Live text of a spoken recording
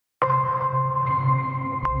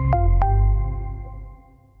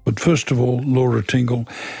But first of all, Laura Tingle,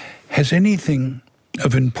 has anything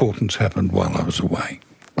of importance happened while I was away?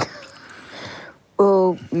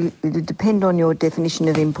 Well, it would depend on your definition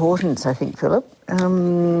of importance, I think, Philip.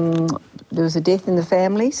 There was a death in the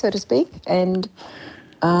family, so to speak, and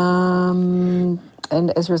as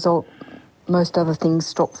a result, most other things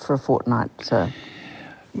stopped for a fortnight. So,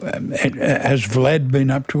 has Vlad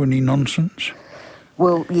been up to any nonsense?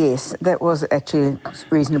 Well, yes, that was actually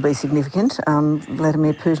reasonably significant.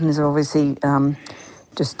 Vladimir Putin is obviously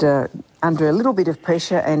just under a little bit of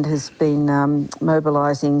pressure and has been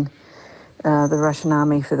mobilising the Russian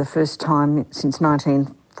army for the first time since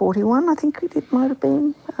 1941, I think it might have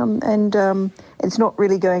been, and it's not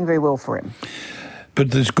really going very well for him. But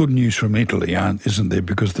there's good news from Italy, isn't there,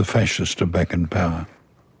 because the fascists are back in power?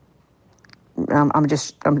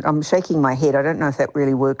 I'm shaking my head. I don't know if that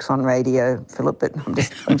really works on radio, Philip, but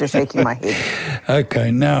I'm just shaking my head.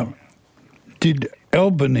 Okay, now, did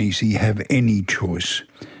Albanese have any choice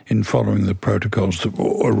in following the protocols that were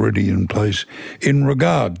already in place in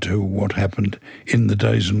regard to what happened in the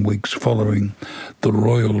days and weeks following the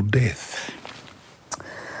royal death?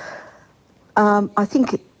 I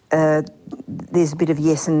think there's a bit of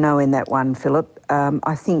yes and no in that one, Philip.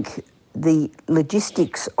 I think the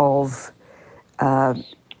logistics of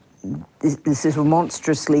this is a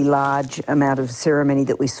monstrously large amount of ceremony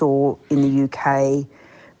that we saw in the UK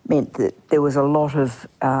meant that there was a lot of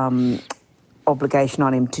obligation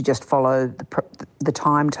on him to just follow the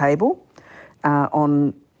timetable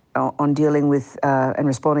on dealing with and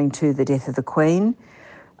responding to the death of the Queen.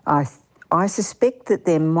 I suspect that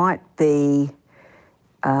there might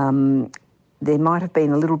have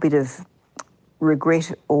been a little bit of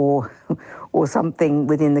regret or something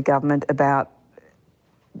within the government about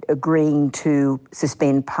agreeing to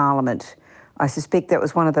suspend Parliament. I suspect that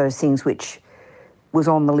was one of those things which was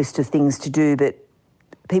on the list of things to do, but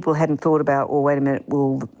people hadn't thought about, well, wait a minute,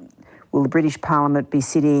 will the British Parliament be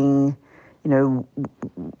sitting, when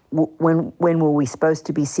were we supposed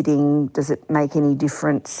to be sitting? Does it make any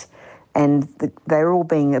difference? And they're all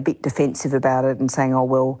being a bit defensive about it and saying, oh,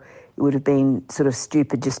 well, it would have been sort of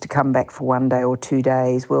stupid just to come back for 1 day or 2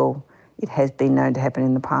 days. Well, it has been known to happen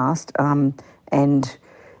in the past. And,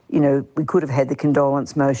 we could have had the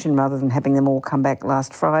condolence motion rather than having them all come back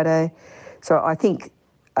last Friday. So I think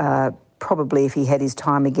probably if he had his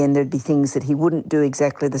time again, there'd be things that he wouldn't do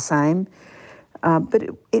exactly the same. But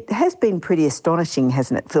it has been pretty astonishing,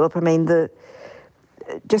 hasn't it, Philip? I mean,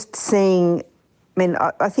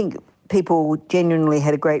 I think people genuinely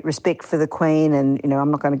had a great respect for the Queen, and,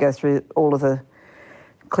 I'm not going to go through all of the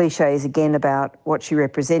cliches again about what she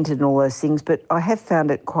represented and all those things, but I have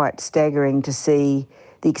found it quite staggering to see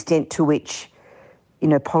the extent to which,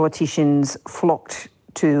 politicians flocked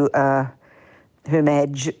to her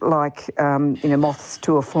madge like, moths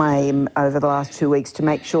to a flame over the last 2 weeks to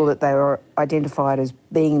make sure that they were identified as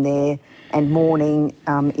being there and mourning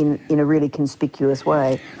in a really conspicuous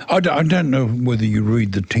way. I don't know whether you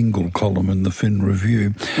read the Tingle column in the Fin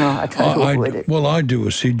Review. No, I try to avoid it. Well, I do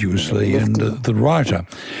assiduously, and the writer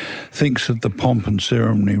thinks that the pomp and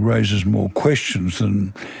ceremony raises more questions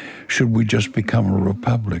than should we just become a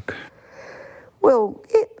republic. Well,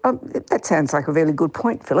 that sounds like a really good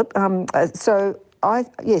point, Philip. I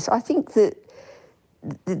think that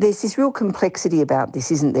there's this real complexity about this,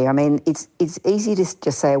 isn't there? I mean, it's easy to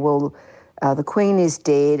just say, well, the Queen is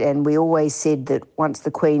dead, and we always said that once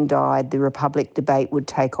the Queen died, the Republic debate would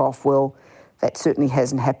take off. Well, that certainly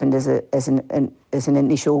hasn't happened as an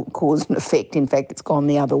initial cause and effect. In fact, it's gone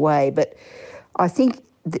the other way. But I think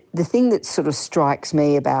the thing that sort of strikes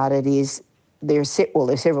me about it is there's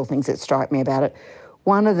several things that strike me about it.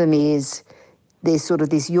 One of them is there's sort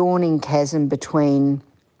of this yawning chasm between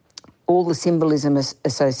all the symbolism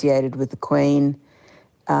associated with the Queen,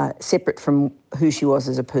 separate from who she was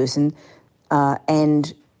as a person,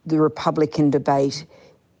 and the Republican debate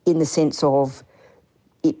in the sense of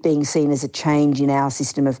it being seen as a change in our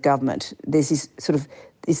system of government. There's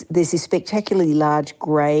this spectacularly large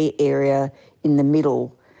grey area in the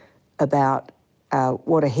middle about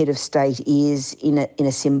what a head of state is in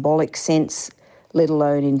a symbolic sense, let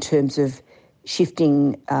alone in terms of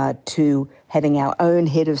shifting to having our own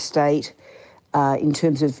head of state, in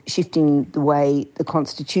terms of shifting the way the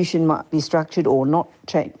Constitution might be structured or not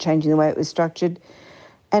changing the way it was structured.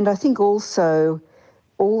 And I think also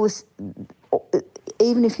all this,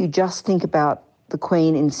 even if you just think about the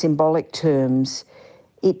Queen in symbolic terms,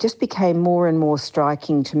 it just became more and more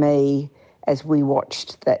striking to me as we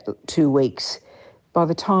watched that 2 weeks. By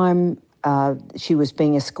the time she was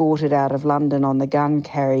being escorted out of London on the gun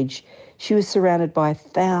carriage, she was surrounded by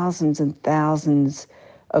thousands and thousands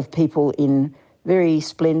of people in very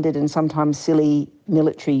splendid and sometimes silly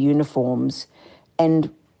military uniforms, and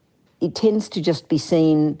it tends to just be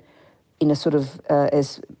seen in a sort of,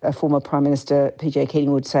 as a former Prime Minister PJ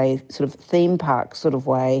Keating would say, sort of theme park sort of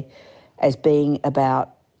way, as being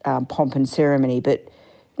about pomp and ceremony. But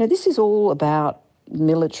this is all about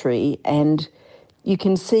military, and you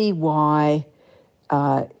can see why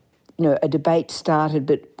a debate started,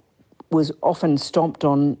 but was often stomped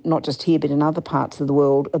on, not just here but in other parts of the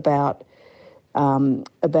world, about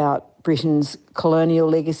Britain's colonial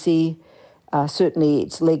legacy, certainly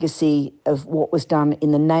its legacy of what was done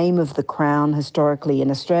in the name of the Crown historically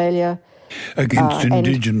in Australia. Against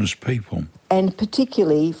Indigenous people. And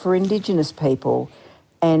particularly for Indigenous people.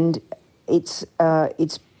 And there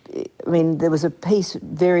was a piece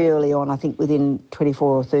very early on, I think within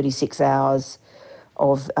 24 or 36 hours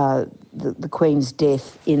of the Queen's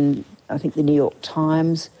death in, I think, the New York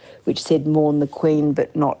Times, which said mourn the Queen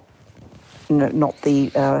but not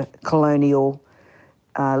the colonial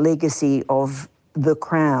legacy of the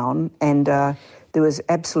Crown. And there was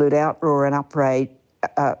absolute uproar and outrage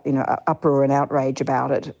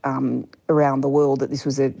about it around the world, that this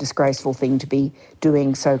was a disgraceful thing to be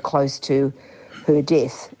doing so close to her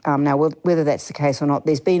death. Now, whether that's the case or not,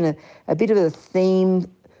 there's been a bit of a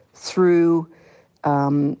theme through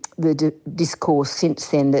the discourse since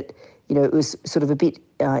then that, it was sort of a bit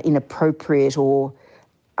inappropriate or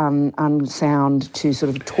unsound to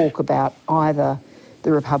sort of talk about either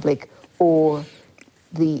the Republic or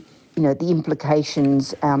the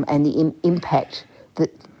implications and the impact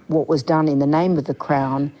that what was done in the name of the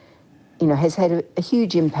Crown, has had a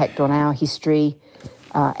huge impact on our history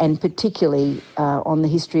and particularly on the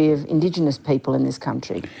history of Indigenous people in this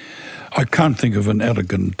country. I can't think of an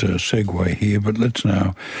elegant segue here, but let's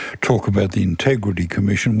now talk about the Integrity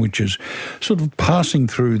Commission, which is sort of passing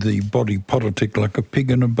through the body politic like a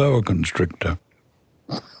pig in a boa constrictor.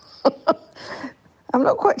 I'm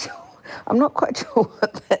not quite sure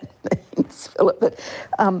what that means, Philip. But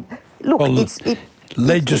look,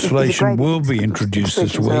 legislation will be introduced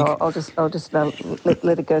this week. So I'll just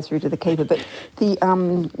let it go through to the keeper. But wait a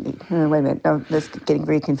minute, no, that's getting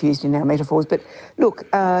very confused in our metaphors. But look,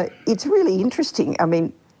 it's really interesting. I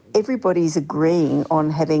mean, everybody's agreeing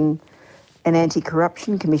on having an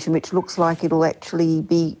anti-corruption commission, which looks like it'll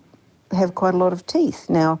actually have quite a lot of teeth.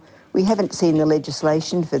 Now, we haven't seen the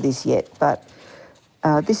legislation for this yet, but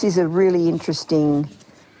this is a really interesting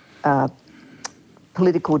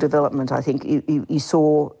political development, I think. You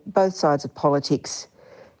saw both sides of politics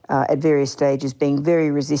at various stages being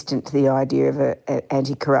very resistant to the idea of an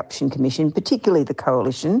anti-corruption commission, particularly the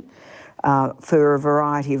Coalition, for a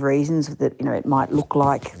variety of reasons, that it might look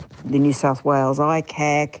like the New South Wales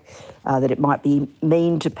ICAC, that it might be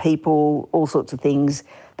mean to people, all sorts of things.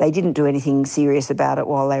 They didn't do anything serious about it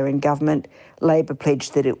while they were in government. Labor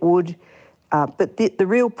pledged that it would. But the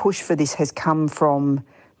real push for this has come from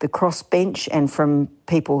the crossbench and from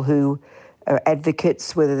people who are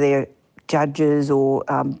advocates, whether they're judges or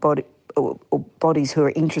bodies who are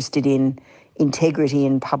interested in integrity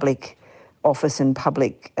in public office and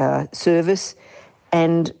public service.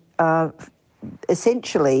 And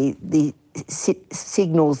essentially the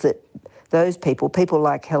signals that those people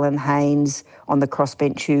like Helen Haines on the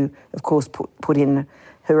crossbench, who of course put in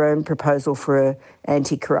her own proposal for an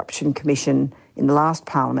anti-corruption commission in the last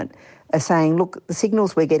parliament, are saying, look, the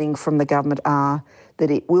signals we're getting from the government are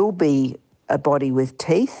that it will be a body with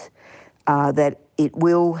teeth, that it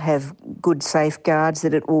will have good safeguards,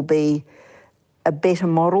 that it will be a better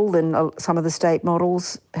model than some of the state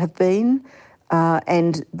models have been,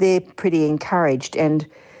 and they're pretty encouraged. And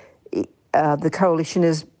the Coalition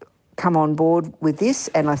has come on board with this,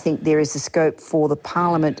 and I think there is a scope for the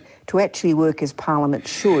Parliament to actually work as Parliament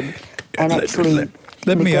should and actually...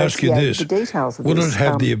 Let me ask you this. Will it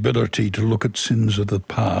have the ability to look at sins of the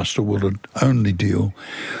past, or will it only deal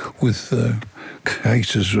with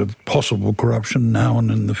cases of possible corruption now and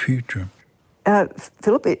in the future?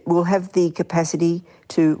 Philip, it will have the capacity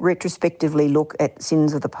to retrospectively look at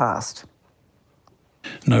sins of the past.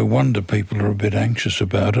 No wonder people are a bit anxious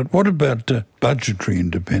about it. What about budgetary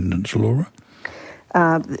independence, Laura?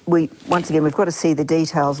 We've got to see the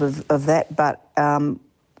details of that, but...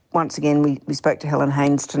 once again, we spoke to Helen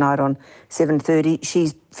Haines tonight on 7:30.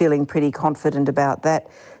 She's feeling pretty confident about that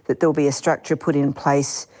there'll be a structure put in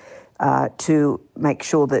place to make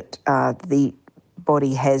sure that the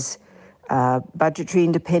body has budgetary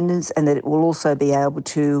independence, and that it will also be able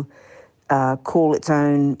to call its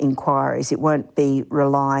own inquiries. It won't be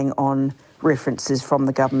relying on references from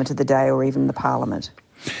the government of the day or even the Parliament.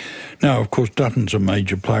 Now, of course, Dutton's a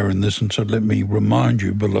major player in this, and so let me remind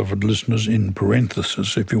you, beloved listeners, in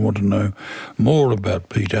parenthesis, if you want to know more about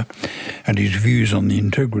Peter and his views on the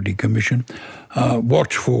Integrity Commission,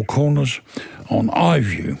 watch Four Corners on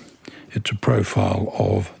iView. It's a profile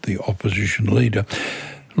of the opposition leader.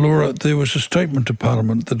 Laura, there was a statement to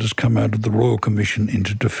Parliament that has come out of the Royal Commission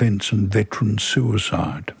into Defence and Veteran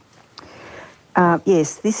Suicide.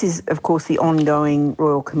 Yes, this is, of course, the ongoing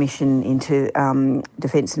Royal Commission into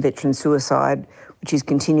Defence and Veteran Suicide, which is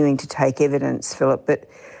continuing to take evidence, Philip. But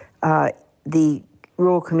the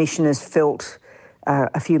Royal Commissioners felt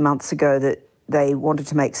a few months ago that they wanted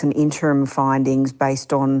to make some interim findings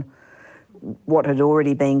based on what had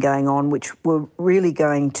already been going on, which were really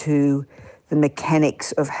going to the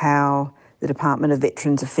mechanics of how the Department of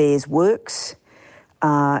Veterans Affairs works,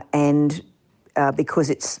 and because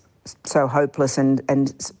it's so hopeless, and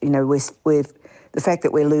you know, we've the fact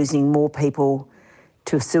that we're losing more people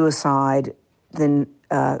to suicide than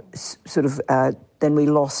than we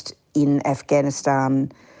lost in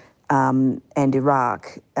Afghanistan and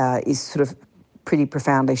Iraq is sort of pretty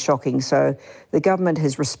profoundly shocking. So the government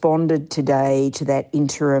has responded today to that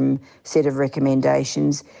interim set of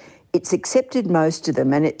recommendations. It's accepted most of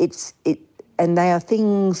them, and and they are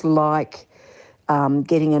things like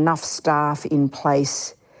getting enough staff in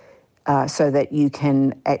place so that you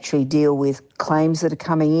can actually deal with claims that are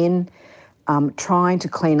coming in, trying to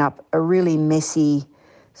clean up a really messy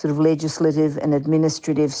sort of legislative and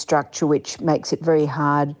administrative structure which makes it very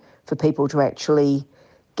hard for people to actually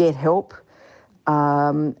get help.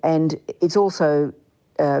 And it's also,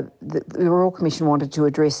 the Royal Commission wanted to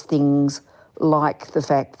address things like the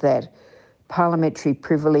fact that parliamentary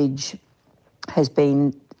privilege has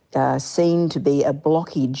been seen to be a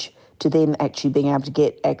blockage to them actually being able to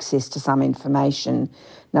get access to some information.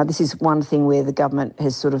 Now, this is one thing where the government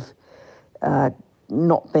has sort of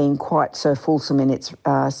not been quite so fulsome in its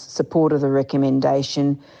support of the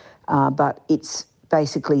recommendation, but it's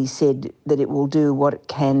basically said that it will do what it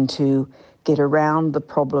can to get around the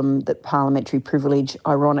problem that parliamentary privilege,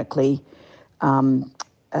 ironically,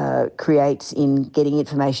 creates in getting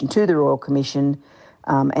information to the Royal Commission,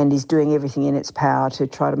 and is doing everything in its power to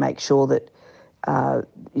try to make sure that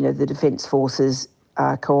the Defence Forces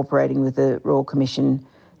are cooperating with the Royal Commission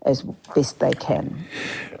as best they can.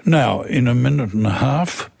 Now, in a minute and a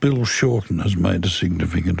half, Bill Shorten has made a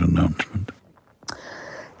significant announcement.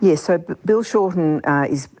 Yes, so Bill Shorten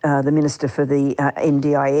is the Minister for the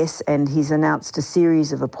NDIS, and he's announced a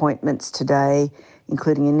series of appointments today,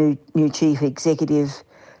 including a new chief executive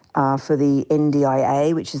for the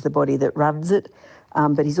NDIA, which is the body that runs it.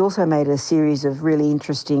 But he's also made a series of really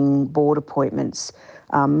interesting board appointments.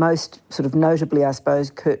 Most sort of notably, I suppose,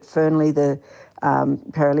 Kurt Fearnley, the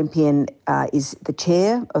Paralympian, is the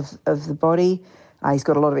chair of the body. He's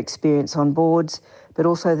got a lot of experience on boards, but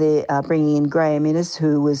also they're bringing in Graham Innes,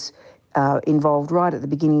 who was involved right at the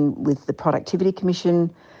beginning with the Productivity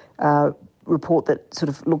Commission report that sort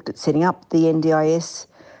of looked at setting up the NDIS,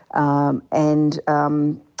 and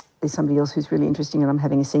there's somebody else who's really interesting, and I'm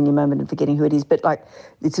having a senior moment and forgetting who it is, but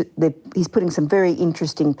he's putting some very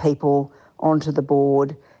interesting people onto the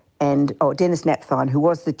board. And Dennis Napthine, who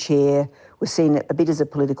was the chair, was seen a bit as a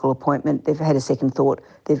political appointment. They've had a second thought.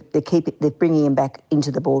 They're bringing him back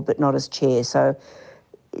into the board, but not as chair. So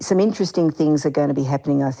some interesting things are going to be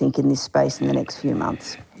happening, I think, in this space in the next few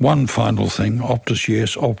months. One final thing, Optus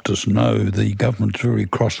yes, Optus no. The government's very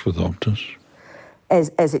cross with Optus.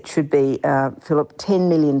 As it should be, Philip. 10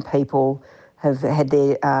 million people have had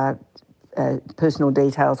their personal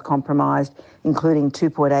details compromised, including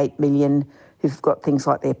 2.8 million who've got things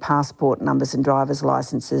like their passport numbers and driver's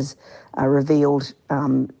licences revealed,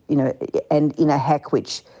 and in a hack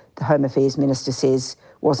which the Home Affairs Minister says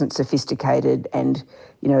wasn't sophisticated, and,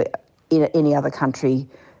 in any other country,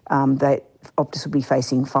 Optus would be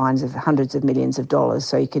facing fines of hundreds of millions of dollars.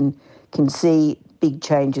 So you can see big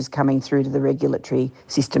changes coming through to the regulatory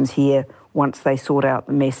systems here once they sort out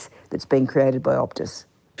the mess that's been created by Optus.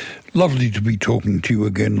 Lovely to be talking to you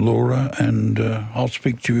again, Laura, and I'll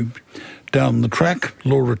speak to you down the track.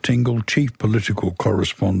 Laura Tingle, Chief Political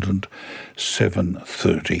Correspondent,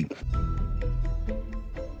 7:30.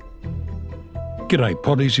 G'day,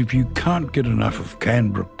 potties. If you can't get enough of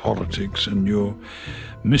Canberra politics and you're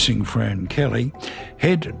missing Fran Kelly,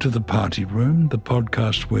 head to The Party Room, the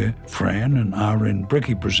podcast where Fran and RN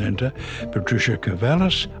Brekkie presenter Patricia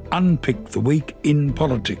Cavalis unpick the week in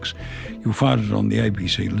politics. You'll find it on the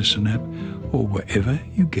ABC Listen app or wherever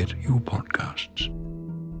you get your podcasts.